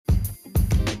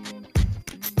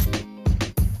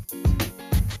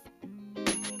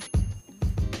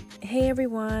Hey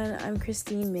everyone, I'm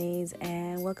Christine Mays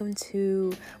and welcome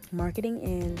to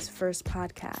MarketingIn's first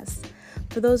podcast.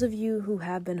 For those of you who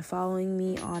have been following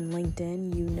me on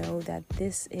LinkedIn, you know that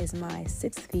this is my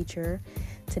 6th feature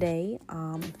today.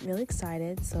 I'm really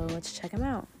excited, so let's check them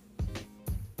out.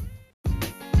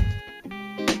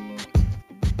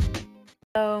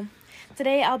 So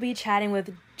today I'll be chatting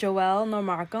with Joel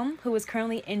Nomdarkham, who is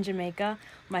currently in Jamaica,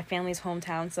 my family's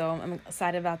hometown, so I'm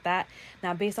excited about that.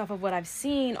 Now, based off of what I've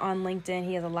seen on LinkedIn,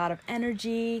 he has a lot of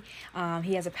energy,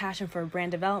 he has a passion for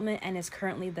brand development, and is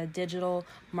currently the digital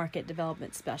market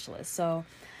development specialist. So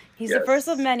he's the first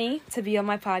of many to be on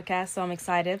my podcast, so I'm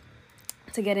excited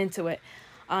to get into it.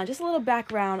 Just a little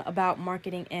background about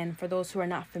MarketingIn for those who are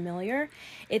not familiar.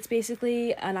 It's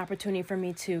basically an opportunity for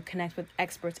me to connect with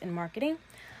experts in marketing,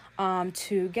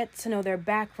 to get to know their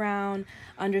background,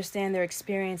 understand their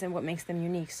experience, and what makes them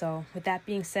unique. So with that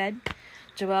being said,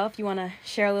 Joel, if you want to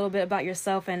share a little bit about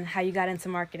yourself and how you got into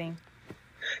marketing.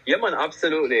 Yeah, man,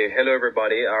 absolutely. Hello,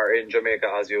 everybody. Or in Jamaica,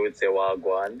 as you would say,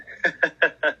 Wagwan.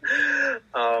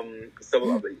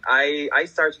 So I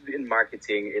started in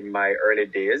marketing in my early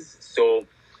days. So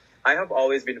I have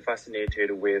always been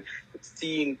fascinated with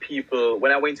seeing people.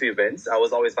 When I went to events, I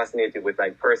was always fascinated with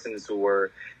persons who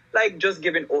were just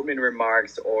giving opening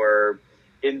remarks or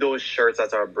in those shirts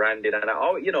that are branded. And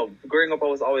growing up, I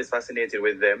was always fascinated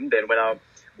with them. Then when I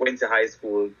went to high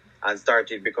school and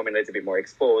started becoming a little bit more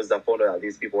exposed, I found out that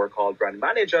these people were called brand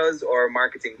managers or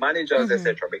marketing managers,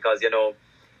 etc. Because,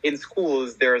 in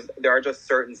schools, there are just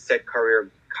certain set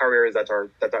careers that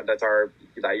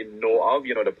you know of,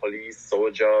 the police,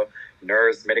 soldier,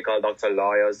 nurse, medical doctor,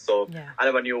 lawyers. So I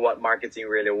never knew what marketing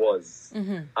really was.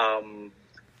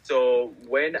 So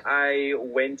when I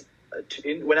went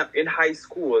in high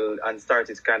school and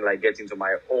started kind of getting to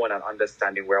my own and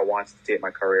understanding where I wanted to take my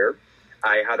career,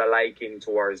 I had a liking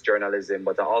towards journalism,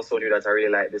 but I also knew that I really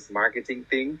liked this marketing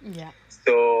thing. Yeah.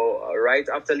 So right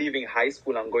after leaving high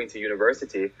school and going to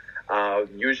university,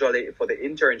 usually for the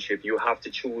internship, you have to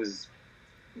choose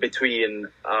between,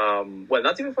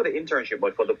 not even for the internship,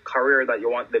 but for the career that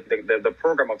you want, the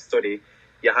program of study,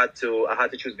 I had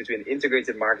to choose between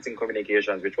integrated marketing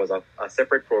communications, which was a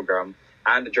separate program,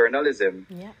 and journalism.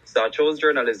 Yeah. So I chose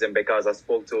journalism because I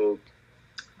spoke to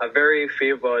a very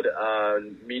favored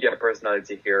media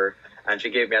personality here, and she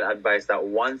gave me an advice that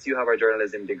once you have a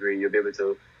journalism degree, you'll be able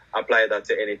to apply that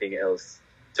to anything else.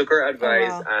 Took her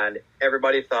advice, and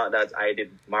everybody thought that I did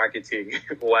marketing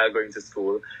while going to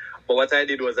school. But what I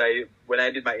did was when I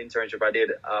did my internship, I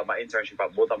did my internship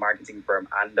at both a marketing firm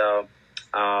and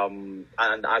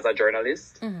as a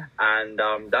journalist. And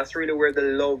that's really where the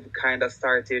love kind of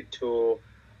started to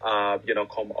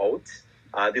come out.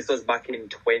 This was back in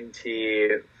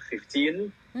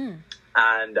 2015,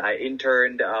 and I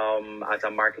interned at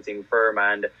a marketing firm,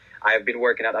 and I've been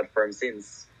working at that firm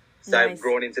since. So nice. I've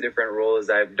grown into different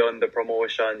roles. I've done the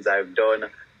promotions, I've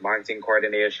done marketing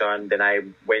coordination, then I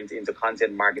went into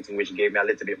content marketing, which gave me a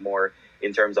little bit more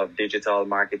in terms of digital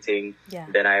marketing. Yeah.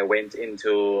 Then I went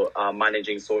into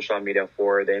managing social media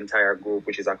for the entire group,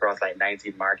 which is across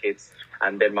 19 markets.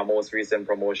 And then my most recent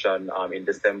promotion in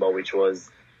December, which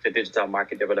was the digital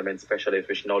market development specialist,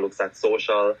 which now looks at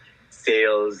social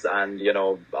sales and,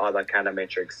 all that kind of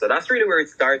metrics. So that's really where it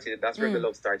started. That's where the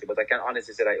love started. But I can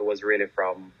honestly say that it was really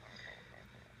from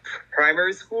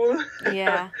primary school.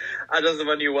 Yeah. I just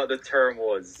never knew what the term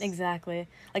was. Exactly.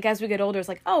 As we get older, it's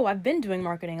I've been doing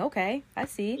marketing. Okay, I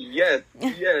see. Yes,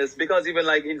 because even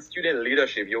in student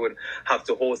leadership, you would have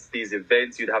to host these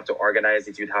events, you'd have to organize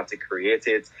it, you'd have to create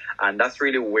it. And that's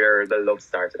really where the love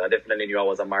started. I definitely knew I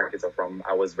was a marketer from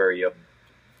I was very young.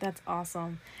 That's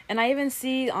awesome. And I even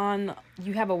see you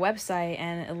have a website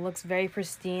and it looks very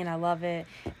pristine. I love it.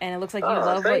 And it looks like you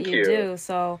love what you do.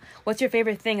 So what's your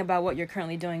favorite thing about what you're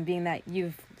currently doing, being that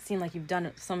you've seem like you've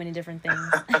done so many different things?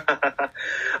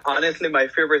 Honestly, my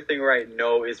favorite thing right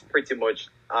now is pretty much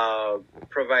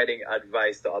providing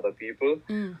advice to other people.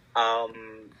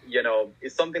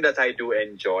 It's something that I do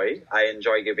enjoy. I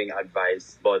enjoy giving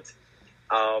advice, but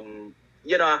I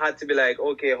had to be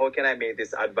okay, how can I make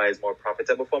this advice more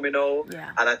profitable for me now? Yeah.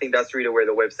 And I think that's really where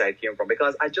the website came from,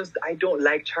 because I don't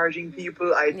like charging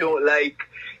people. I don't like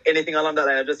anything along that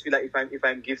line. I just feel like if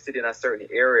I'm gifted in a certain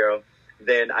area,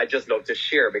 then I just love to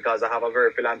share, because I have a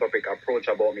very philanthropic approach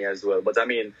about me as well. But I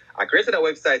created a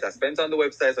website, I spent on the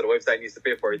website, so the website needs to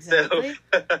pay for itself. Exactly.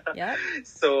 Yep.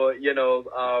 So,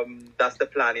 that's the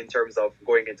plan in terms of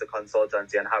going into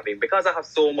consultancy and because I have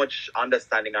so much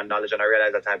understanding and knowledge, and I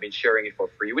realize that I've been sharing it for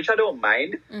free, which I don't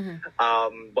mind.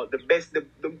 But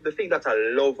the thing that I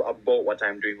love about what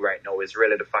I'm doing right now is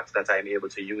really the fact that I'm able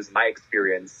to use my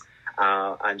experience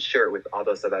and share it with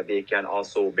others so that they can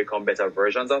also become better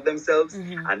versions of themselves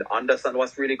and understand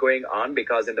what's really going on.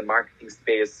 Because in the marketing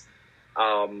space,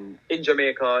 in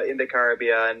Jamaica, in the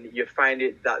Caribbean, you find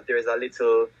it that there's a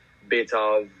little bit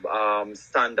of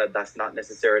standard that's not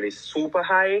necessarily super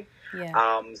high.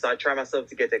 Yeah. So I try myself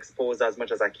to get exposed as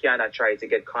much as I can. I try to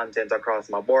get content across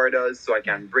my borders so I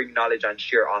can bring knowledge and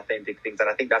share authentic things. And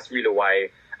I think that's really why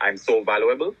I'm so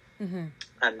valuable.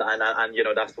 And you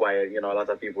know, that's why, you know, a lot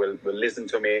of people will listen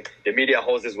to me. The media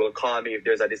houses will call me if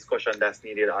there's a discussion that's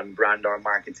needed on brand or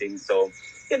marketing. So,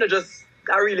 you know,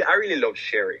 I really love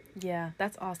sharing. Yeah,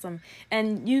 that's awesome.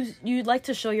 And you like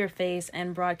to show your face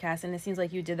and broadcast, and it seems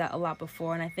like you did that a lot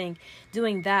before. And I think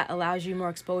doing that allows you more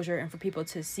exposure and for people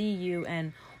to see you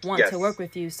and want to work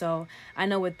with you. So I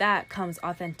know with that comes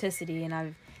authenticity, and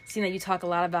I've seen that you talk a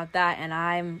lot about that, and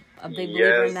I'm a big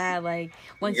believer in that. Like,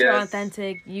 once you're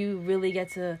authentic, you really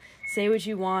get to say what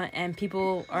you want, and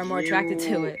people are more attracted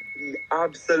to it.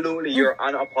 Absolutely. You're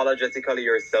unapologetically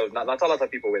yourself. Not a lot of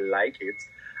people will like it.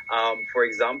 For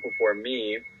example, for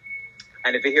me,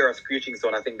 and if you hear a screeching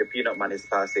sound, I think the peanut man is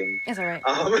passing. It's all right.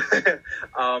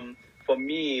 For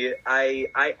me, I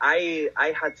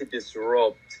had to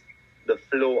disrupt the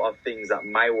flow of things at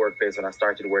my workplace when I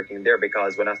started working there,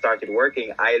 because when I started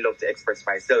working, I love to express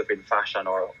myself in fashion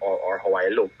or how I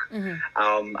look.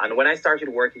 And when I started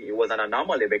working, it was an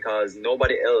anomaly because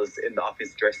nobody else in the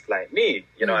office dressed like me.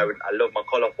 You know, I love my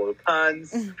colorful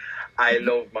pants. I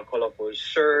love my colorful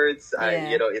shirts.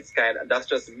 You know, that's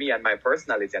just me and my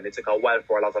personality. And it took a while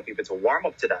for a lot of people to warm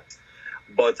up to that.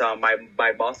 But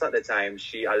my boss at the time,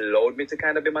 she allowed me to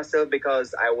kind of be myself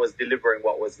because I was delivering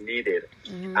what was needed.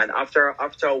 And after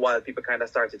a while, people kind of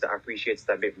started to appreciate it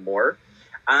a bit more.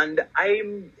 And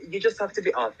you just have to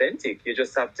be authentic. You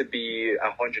just have to be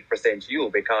 100% you,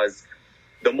 because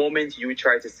the moment you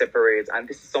try to separate, and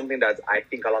this is something that I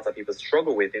think a lot of people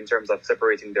struggle with in terms of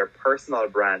separating their personal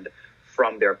brand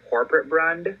from their corporate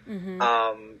brand,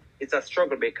 it's a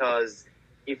struggle, because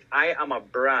if I am a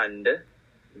brand,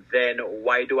 then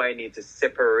why do I need to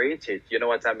separate it? You know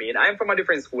what I mean? I'm from a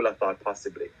different school of thought,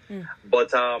 possibly.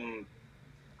 But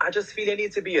I just feel you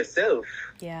need to be yourself.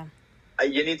 Yeah.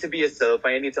 You need to be yourself,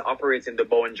 and you need to operate in the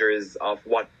boundaries of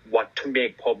what to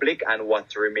make public and what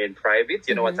to remain private.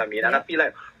 You know what I mean? And I feel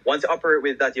like once you operate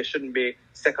with that, you shouldn't be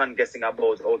second guessing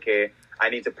about, okay, I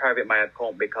need to private my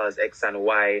account because X and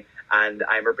Y, and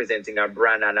I'm representing a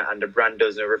brand, and the brand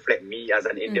doesn't reflect me as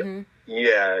an individual.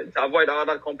 Yeah, to avoid all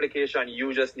that complication,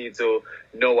 you just need to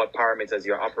know what parameters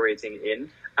you're operating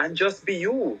in and just be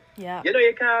you. Yeah. You know,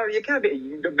 you can't be,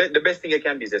 the best thing you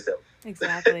can be is yourself.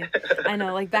 Exactly. I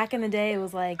know, like back in the day, it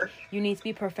was like, you need to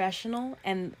be professional,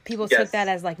 and people took that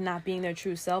as like not being their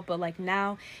true self. But like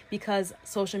now, because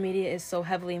social media is so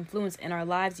heavily influenced in our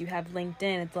lives, you have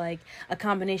LinkedIn. It's like a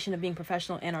combination of being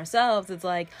professional and ourselves. It's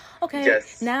like, okay,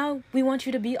 now we want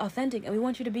you to be authentic and we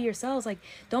want you to be yourselves. Like,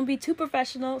 don't be too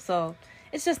professional. So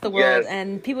it's just the world,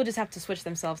 and people just have to switch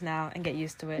themselves now and get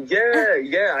used to it.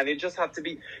 Yeah, and you just have to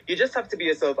be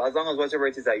yourself, as long as whatever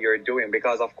it is that you're doing,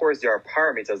 because of course there are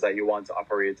parameters that you want to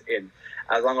operate in,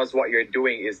 as long as what you're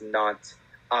doing is not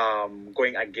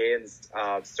going against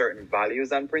certain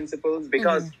values and principles,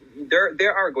 because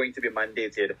there are going to be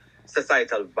mandated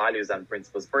societal values and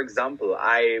principles. For example,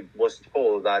 I was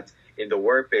told that in the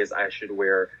workplace I should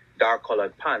wear dark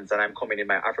colored pants, and I'm coming in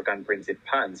my African printed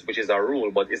pants, which is a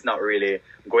rule, but it's not really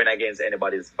going against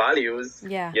anybody's values.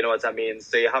 Yeah. You know what I mean?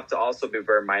 So you have to also be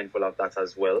very mindful of that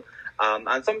as well.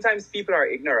 And sometimes people are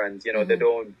ignorant, you know, they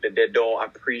don't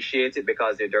appreciate it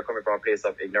because they're coming from a place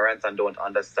of ignorance and don't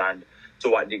understand to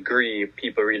what degree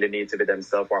people really need to be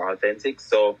themselves or authentic.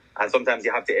 So, and sometimes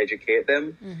you have to educate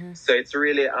them. So it's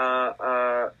really,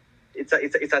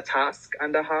 it's a task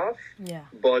and a half. Yeah.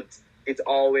 But it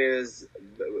always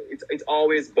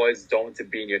boils down to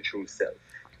being your true self.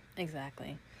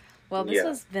 Exactly. Well, this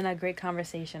has been a great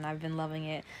conversation. I've been loving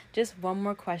it. Just one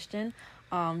more question.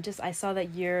 I saw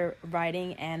that you're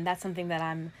writing, and that's something that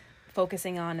I'm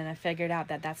focusing on, and I figured out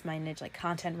that that's my niche, like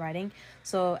content writing.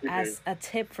 So as a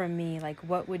tip from me, like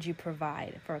what would you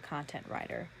provide for a content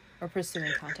writer or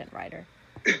pursuing content writer?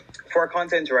 For a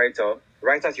content writer,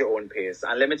 write at your own pace.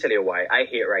 And let me tell you why. I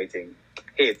hate writing.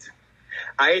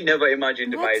 I never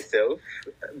imagined myself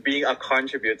being a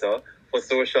contributor for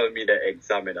Social Media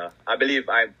Examiner. I believe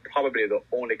I'm probably the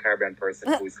only Caribbean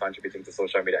person who is contributing to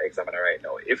Social Media Examiner right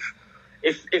now.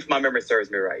 If my memory serves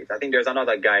me right. I think there's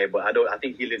another guy, but I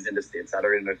think he lives in the States. I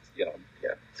don't really know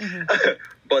if,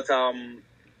 But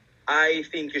I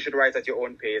think you should write at your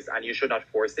own pace, and you should not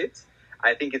force it.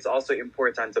 I think it's also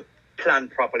important to plan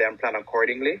properly and plan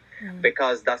accordingly,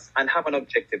 because and have an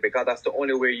objective, because that's the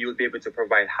only way you'll be able to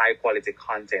provide high quality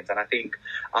content. And I think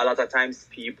a lot of times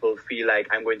people feel like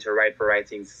I'm going to write for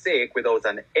writing's sake without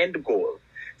an end goal.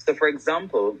 So for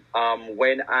example,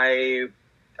 when I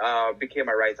became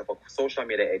a writer for Social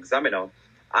Media Examiner,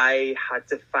 I had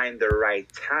to find the right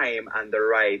time and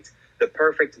the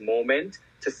perfect moment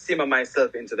to simmer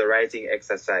myself into the writing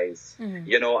exercise.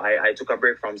 You know, I took a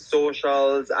break from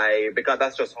socials, because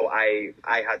that's just how I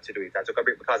had to do it. I took a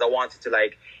break because I wanted to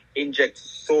like inject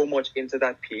so much into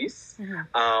that piece.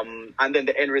 And then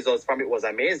the end results from it was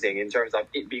amazing in terms of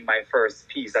it being my first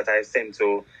piece that I sent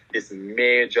to this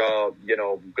major, you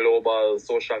know, global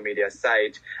social media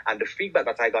site. And the feedback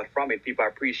that I got from it, people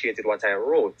appreciated what I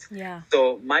wrote. Yeah.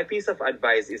 So my piece of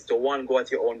advice is to, one, go at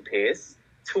your own pace.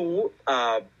 Two,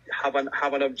 have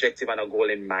an objective and a goal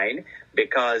in mind,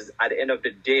 because at the end of the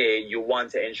day, you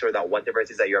want to ensure that whatever it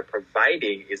is that you're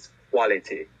providing is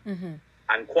quality.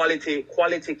 And quality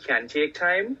can take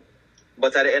time,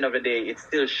 but at the end of the day, it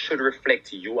still should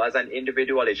reflect you as an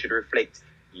individual. It should reflect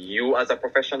you as a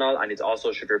professional, and it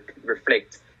also should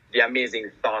reflect the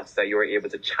amazing thoughts that you're able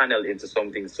to channel into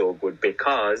something so good,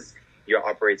 because you're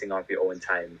operating off your own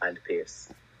time and pace.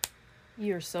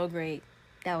 You're so great.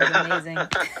 That was amazing.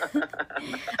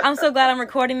 I'm so glad I'm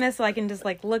recording this so I can just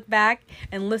like look back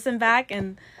and listen back,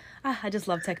 and I just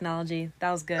love technology.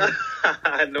 That was good.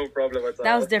 No problem at all.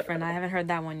 That was different. I haven't heard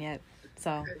that one yet.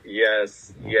 So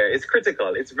yes, yeah, it's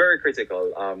critical. It's very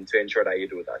critical to ensure that you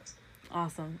do that.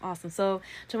 Awesome. So,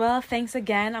 Joel, thanks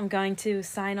again. I'm going to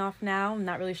sign off now. I'm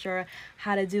not really sure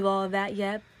how to do all of that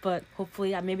yet, but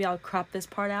hopefully maybe I'll crop this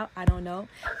part out. I don't know.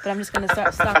 But I'm just going to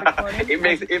stop recording.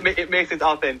 It makes it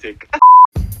authentic.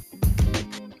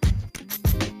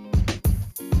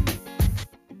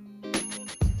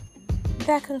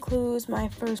 That concludes my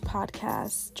first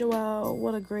podcast. Joel,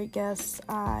 what a great guest.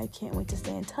 I can't wait to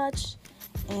stay in touch,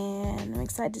 and I'm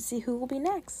excited to see who will be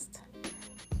next.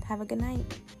 Have a good night,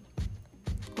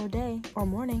 or day, or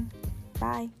morning.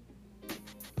 Bye.